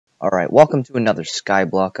Alright, welcome to another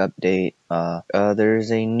Skyblock update.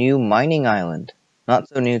 There's a new mining island. Not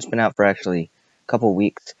so new, it's been out for actually a couple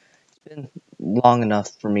weeks. It's been long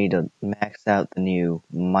enough for me to max out the new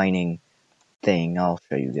mining thing. I'll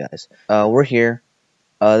show you guys. We're here.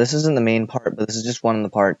 This isn't the main part, but this is just one of the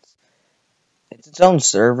parts. It's its own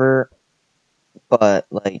server, but,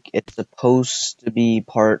 like, it's supposed to be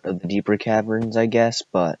part of the deeper caverns, I guess,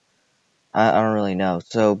 but I don't really know.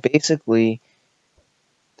 So, basically,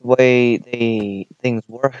 the way things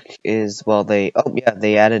work is, well, they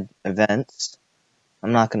added events.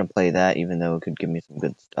 I'm not gonna play that, even though it could give me some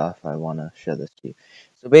good stuff. I wanna show this to you.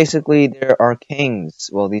 So basically, there are kings.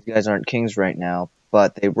 Well, these guys aren't kings right now,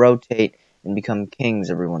 but they rotate and become kings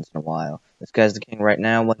every once in a while. This guy's the king right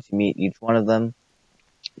now. Once you meet each one of them,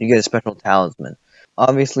 you get a special talisman.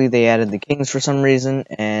 Obviously, they added the kings for some reason,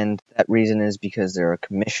 and that reason is because there are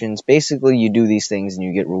commissions. Basically, you do these things and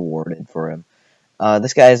you get rewarded for them.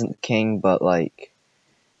 This guy isn't the king, but, like,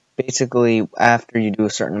 basically, after you do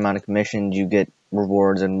a certain amount of commissions, you get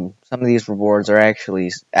rewards, and some of these rewards are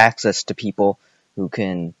actually access to people who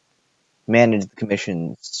can manage the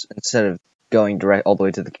commissions instead of going direct all the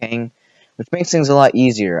way to the king, which makes things a lot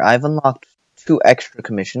easier. I've unlocked 2 extra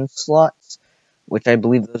commission slots, which I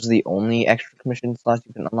believe those are the only extra commission slots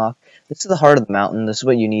you can unlock. This is the heart of the mountain. This is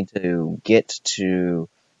what you need to get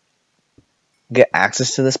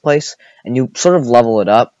access to this place, and you sort of level it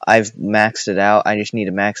up. I've maxed it out. I just need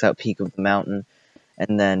to max out Peak of the Mountain,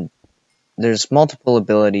 and then there's multiple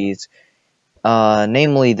abilities,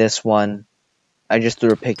 namely this one. I just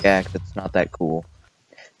threw a pickaxe. It's not that cool.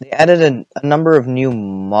 They added a number of new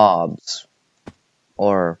mobs,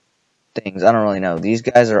 or things. I don't really know. These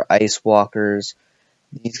guys are ice walkers.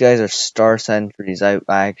 These guys are star sentries. I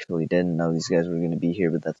actually didn't know these guys were going to be here,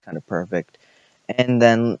 but that's kind of perfect. And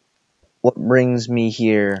then what brings me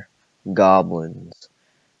here? Goblins.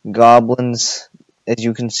 Goblins, as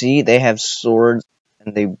you can see, they have swords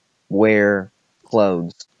and they wear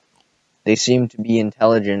clothes. They seem to be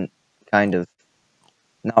intelligent, kind of.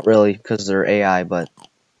 Not really, because they're AI, but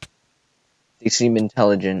they seem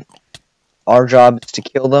intelligent. Our job is to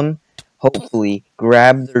kill them, hopefully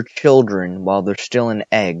grab their children while they're still in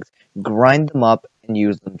eggs, grind them up, and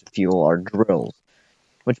use them to fuel our drills.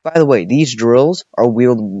 Which, by the way, these drills are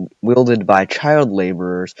wielded by child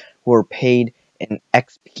laborers who are paid in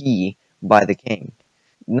XP by the king.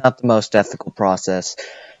 Not the most ethical process,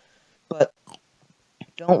 but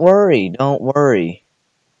don't worry.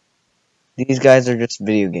 These guys are just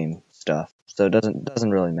video game stuff, so it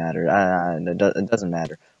doesn't really matter. It doesn't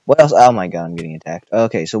matter. What else? Oh my god, I'm getting attacked.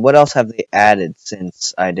 Okay, so what else have they added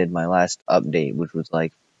since I did my last update, which was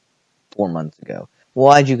like 4 months ago?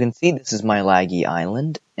 Well, as you can see, this is my laggy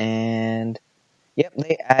island, and yep,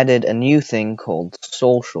 they added a new thing called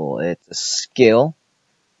social. It's a skill.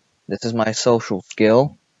 This is my social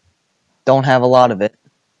skill. Don't have a lot of it.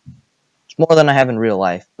 It's more than I have in real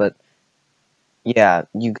life, but yeah,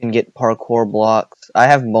 you can get parkour blocks. I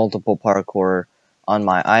have multiple parkour on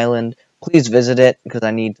my island. Please visit it, because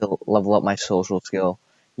I need to level up my social skill.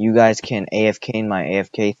 You guys can AFK in my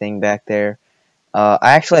AFK thing back there.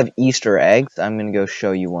 I actually have Easter eggs. I'm gonna go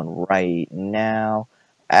show you one right now.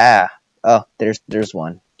 Oh, there's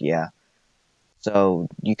one. Yeah. So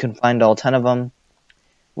you can find all 10 of them.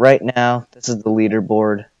 Right now, this is the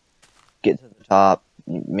leaderboard. Get to the top.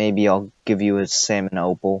 Maybe I'll give you a salmon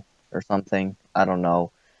opal or something. I don't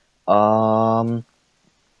know.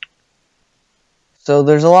 So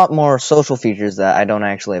there's a lot more social features that I don't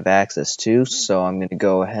actually have access to. So I'm gonna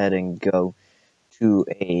go ahead and go to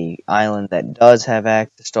a island that does have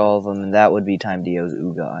access to all of them, and that would be Time Dio's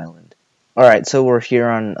Uga Island. Alright, so we're here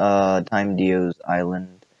on Time Dio's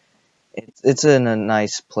Island. It's in a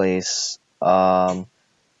nice place. There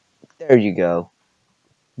you go.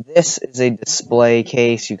 This is a display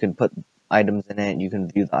case. You can put items in it. You can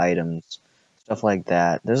view the items. Stuff like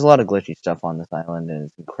that. There's a lot of glitchy stuff on this island, and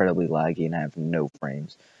it's incredibly laggy, and I have no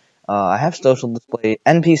frames. I have social display.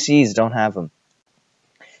 NPCs don't have them.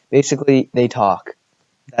 Basically, they talk.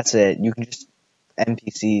 That's it. You can just...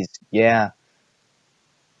 NPCs. Yeah.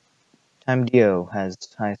 Time Dio has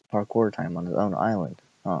highest parkour time on his own island.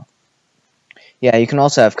 Huh. Yeah, you can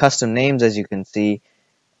also have custom names, as you can see.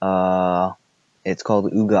 It's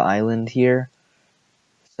called Uga Island here.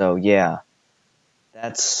 So, yeah.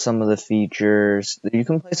 That's some of the features. You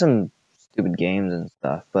can play some stupid games and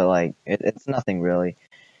stuff, but, like, it's nothing really.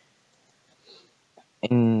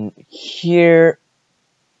 In here...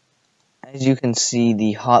 As you can see,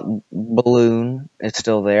 the hot balloon is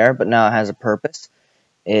still there, but now it has a purpose.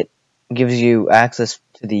 It gives you access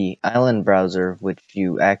to the island browser, which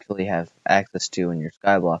you actually have access to in your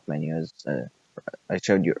Skyblock menu as I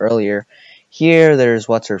showed you earlier. Here, there's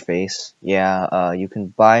what's her face. Yeah, you can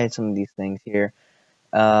buy some of these things here.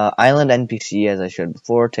 Island NPC, as I showed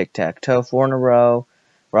before, tic-tac-toe, 4 in a row,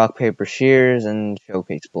 rock, paper, shears, and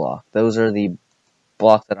showcase block. Those are the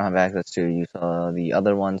blocks I don't have access to. You saw the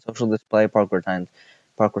other one, social display, parkour times,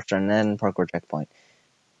 parkour start and end, parkour checkpoint.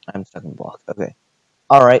 I'm stuck in block. Okay.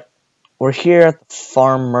 Alright. We're here at the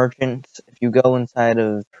farm merchant. If you go inside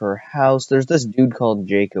of her house, there's this dude called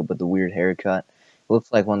Jacob with the weird haircut.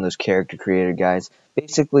 Looks like one of those character creator guys.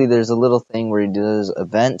 Basically, there's a little thing where he does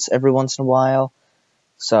events every once in a while.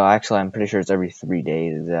 So actually, I'm pretty sure it's every 3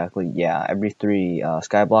 days exactly. Yeah, every 3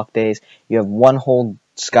 Skyblock days. You have one whole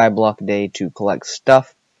Skyblock day to collect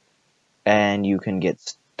stuff, and you can get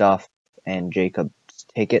stuff and Jacob's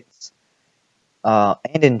tickets, and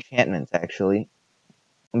enchantments actually.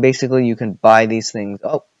 And basically, you can buy these things.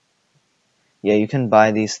 Oh, yeah, you can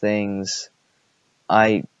buy these things.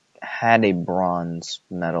 I had a bronze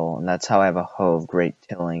medal, and that's how I have a hoe of great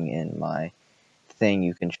tilling in my thing.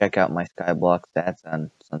 You can check out my Skyblock stats on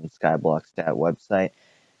some Skyblock stat website.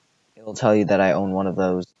 It'll tell you that I own one of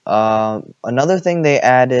those. Another thing they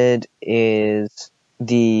added is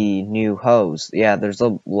the new hoes. Yeah, there's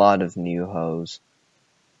a lot of new hoes.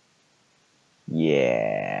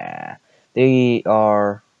 Yeah. They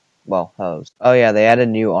are, well, hoes. Oh yeah, they added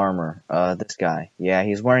new armor. This guy. Yeah,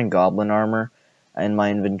 he's wearing goblin armor. In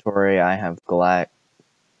my inventory, I have Galactite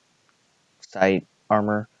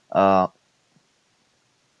armor.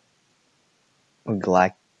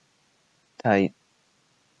 Galactite.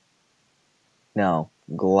 No,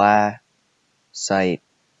 glassite.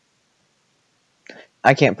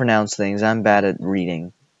 I can't pronounce things. I'm bad at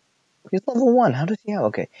reading. He's level 1. How does he have?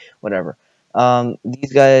 Okay, whatever.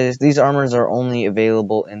 These armors are only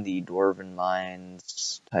available in the Dwarven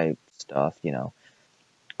Mines type stuff, you know.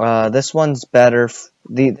 This one's better.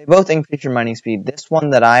 They both increase your mining speed. This one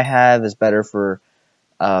that I have is better for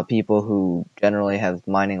people who generally have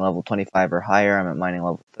mining level 25 or higher. I'm at mining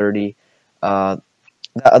level 30. The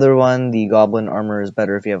other one, the Goblin armor, is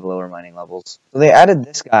better if you have lower mining levels. So they added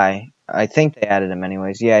this guy. I think they added him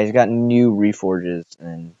anyways. Yeah, he's got new reforges,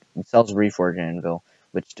 and he sells reforge anvil,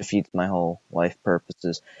 which defeats my whole life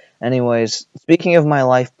purposes. Anyways, speaking of my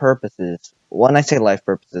life purposes, when I say life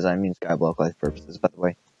purposes, I mean Skyblock life purposes, by the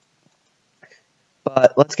way.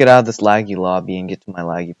 But let's get out of this laggy lobby and get to my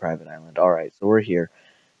laggy private island. Alright, so we're here.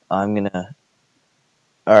 Alright,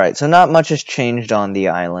 so not much has changed on the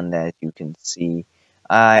island, as you can see.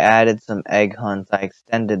 I added some egg hunts. I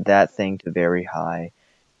extended that thing to very high.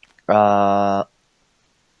 I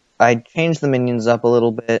changed the minions up a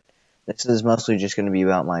little bit. This is mostly just going to be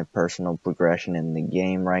about my personal progression in the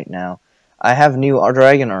game right now. I have new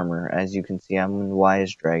dragon armor. As you can see, I'm in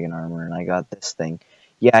Wise dragon armor, and I got this thing.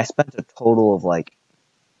 Yeah, I spent a total of, like,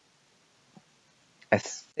 I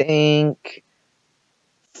think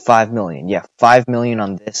 5 million. Yeah, 5 million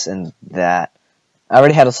on this and that. I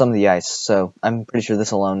already had some of the ice, so I'm pretty sure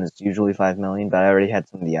this alone is usually 5 million, but I already had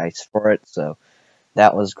some of the ice for it, so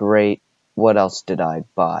that was great. What else did I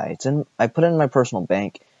buy? I put it in my personal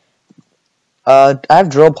bank. I have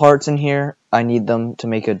drill parts in here. I need them to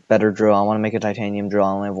make a better drill. I want to make a titanium drill.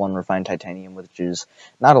 I only have one refined titanium, which is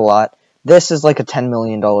not a lot. This is like a $10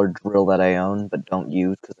 million drill that I own, but don't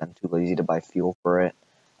use because I'm too lazy to buy fuel for it.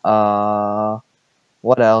 What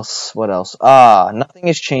else? What else? Nothing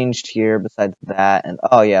has changed here besides that, and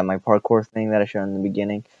oh yeah, my parkour thing that I showed in the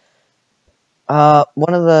beginning. I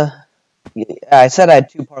said I had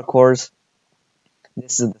 2 parkours.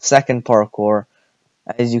 This is the second parkour.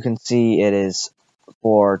 As you can see, it is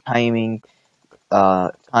for timing,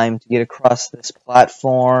 time to get across this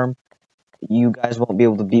platform. You guys won't be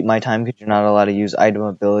able to beat my time because you're not allowed to use item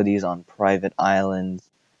abilities on private islands.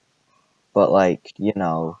 But, like, you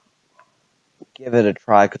know, give it a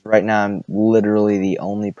try, because right now I'm literally the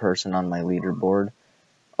only person on my leaderboard.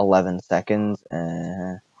 11 seconds.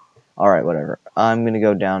 Alright, whatever. I'm gonna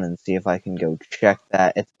go down and see if I can go check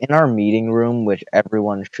that. It's in our meeting room, which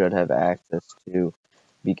everyone should have access to,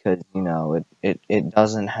 because, you know, it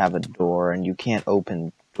doesn't have a door, and you can't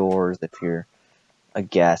open doors if you're a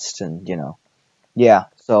guest, and, you know. Yeah,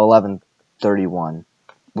 so 11:31,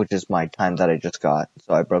 which is my time that I just got,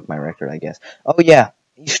 so I broke my record, I guess. Oh yeah,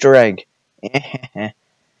 Easter egg. Yeah.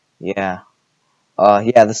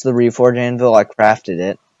 Yeah, this is the Reforge Anvil. I crafted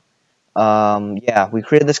it. Yeah, we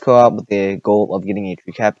created this co-op with the goal of getting a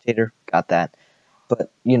tree capitator. Got that. But,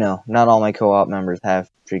 you know, not all my co-op members have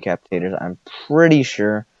tree capitators. I'm pretty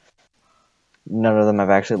sure none of them have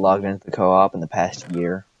actually logged into the co-op in the past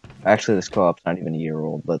year. Actually, this co-op's not even a year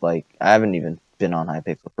old, but, like, I haven't even been on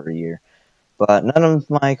Hypixel for a year. But none of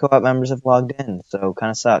my co-op members have logged in, so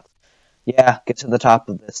kind of sucks. yeah, get to the top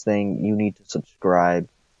of this thing, you need to subscribe.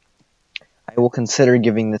 I will consider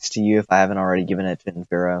giving this to you if I haven't already given it to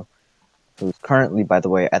Infero, who's currently, by the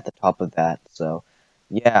way, at the top of that. So,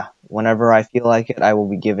 yeah, whenever I feel like it, I will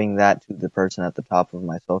be giving that to the person at the top of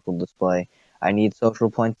my social display. I need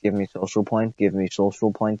social points, give me social points, give me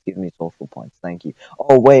social points, give me social points. Thank you.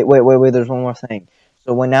 Oh, wait, there's one more thing.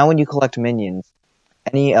 So when you collect minions,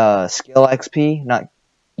 any skill XP,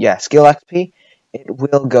 skill XP, it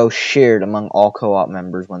will go shared among all co-op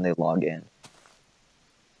members when they log in.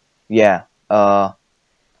 Yeah,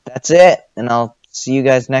 that's it, and I'll see you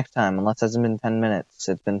guys next time, unless it hasn't been 10 minutes.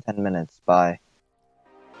 It's been 10 minutes. Bye.